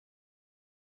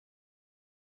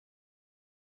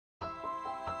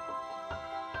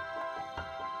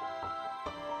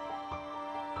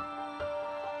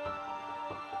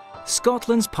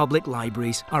Scotland's public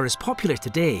libraries are as popular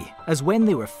today as when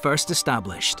they were first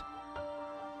established.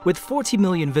 With 40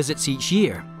 million visits each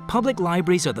year, public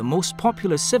libraries are the most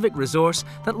popular civic resource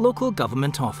that local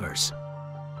government offers.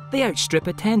 They outstrip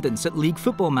attendance at league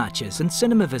football matches and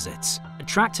cinema visits,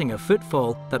 attracting a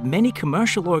footfall that many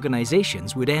commercial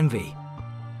organisations would envy.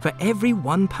 For every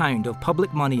 £1 of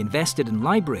public money invested in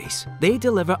libraries, they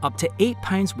deliver up to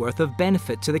 £8 worth of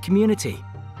benefit to the community,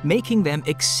 making them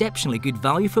exceptionally good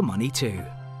value for money too.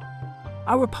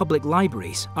 Our public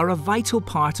libraries are a vital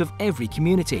part of every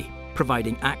community,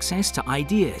 providing access to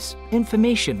ideas,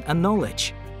 information and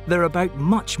knowledge. They're about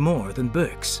much more than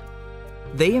books.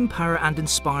 They empower and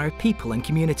inspire people and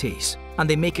communities, and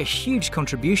they make a huge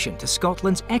contribution to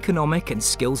Scotland's economic and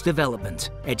skills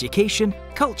development, education,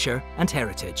 culture and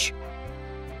heritage.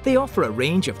 They offer a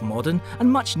range of modern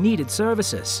and much needed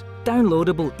services.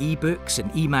 Downloadable e-books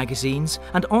and e-magazines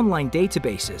and online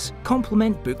databases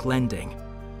complement book lending.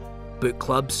 Book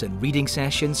clubs and reading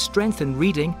sessions strengthen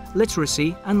reading,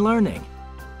 literacy and learning.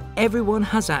 Everyone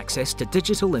has access to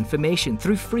digital information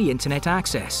through free internet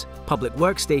access, public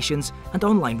workstations and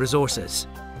online resources.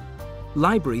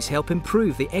 Libraries help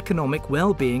improve the economic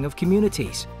well-being of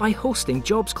communities by hosting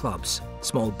jobs clubs,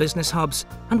 small business hubs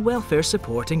and welfare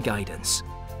support and guidance.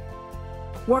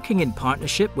 Working in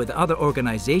partnership with other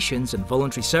organisations and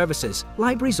voluntary services,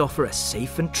 libraries offer a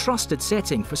safe and trusted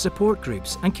setting for support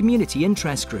groups and community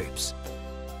interest groups.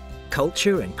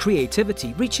 Culture and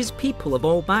creativity reaches people of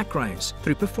all backgrounds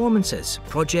through performances,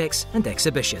 projects and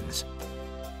exhibitions.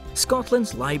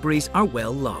 Scotland's libraries are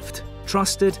well loved,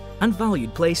 trusted and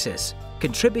valued places,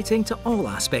 contributing to all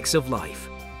aspects of life.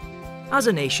 As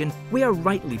a nation, we are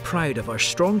rightly proud of our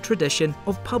strong tradition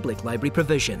of public library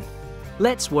provision.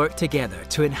 Let's work together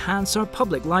to enhance our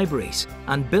public libraries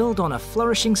and build on a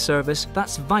flourishing service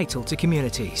that's vital to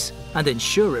communities and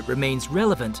ensure it remains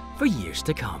relevant for years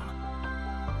to come.